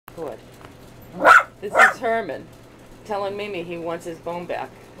record. This is Herman telling Mimi he wants his bone back.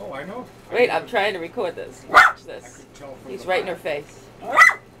 Oh, I know. Wait, I'm trying to record this. Watch this. I could tell from He's the right in her laugh. face.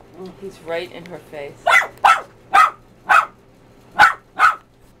 He's right in her face.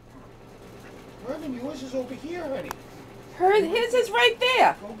 Herman, yours is over here, honey. His is right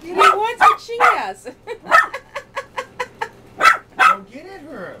there. Go He get it. wants what she has. Go get it,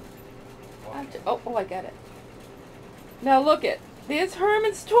 Herm. Oh, I got it. Now look it. There's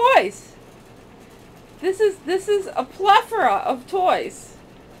Herman's toys. This is a plethora of toys.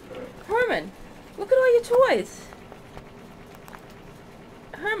 Herman, look at all your toys.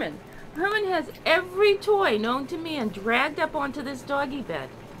 Herman has every toy known to man dragged up onto this doggy bed.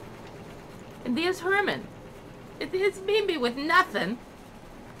 And there's Herman. It's Mimi with nothing.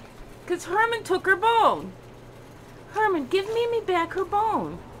 Because Herman took her bone. Herman, give Mimi back her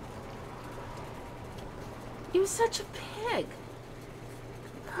bone. You're such a pig.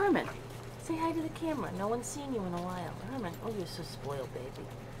 Herman, say hi to the camera. No one's seen you in a while. Herman, oh, you're so spoiled, baby.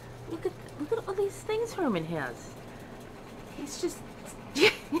 Look at all these things Herman has. He's just...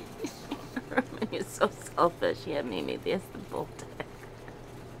 Herman, you're so selfish. Yeah, Mimi, there's the bull tag.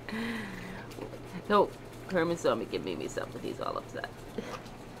 No, Herman saw me give Mimi something. He's all upset.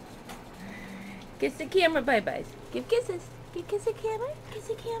 Kiss the camera, bye-byes. Give kisses. Give kiss the camera. Kiss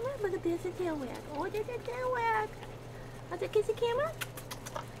the camera. Look at this, a tail wag. Oh, there's a tail wag. Is that kiss the camera?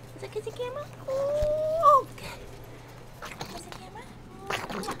 Is that kiss the camera? Oh, good. Kiss the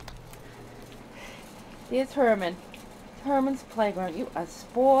camera. There's Herman. Herman's playground. You are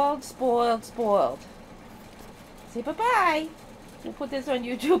spoiled, spoiled, spoiled. Say bye-bye. We'll put this on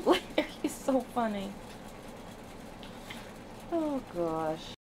YouTube later. He's so funny. Oh, gosh.